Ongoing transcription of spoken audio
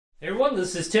Hey everyone,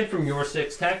 this is Tim from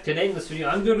YourSixTech. Today in this video,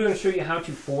 I'm going to show you how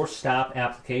to force stop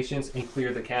applications and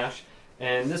clear the cache.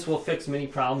 And this will fix many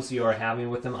problems you are having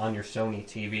with them on your Sony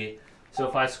TV. So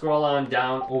if I scroll on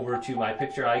down over to my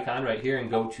picture icon right here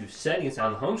and go to Settings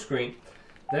on the home screen,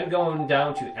 then going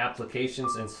down to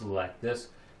Applications and select this,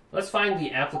 let's find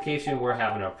the application we're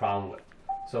having a problem with.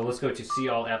 So let's go to See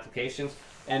All Applications,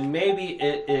 and maybe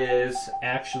it is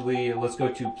actually, let's go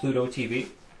to Pluto TV.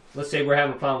 Let's say we're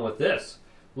having a problem with this.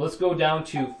 Let's go down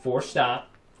to Force Stop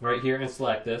right here and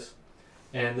select this,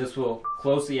 and this will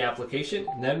close the application.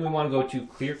 And then we want to go to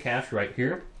Clear Cache right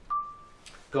here,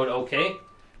 go to OK,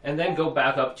 and then go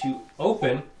back up to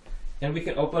Open, and we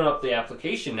can open up the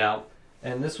application now,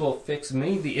 and this will fix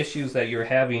many of the issues that you're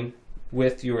having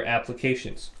with your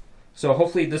applications. So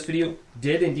hopefully this video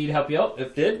did indeed help you out. If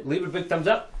it did, leave it a big thumbs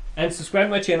up and subscribe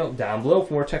to my channel down below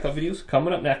for more tech videos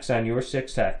coming up next on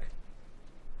YourSixTech.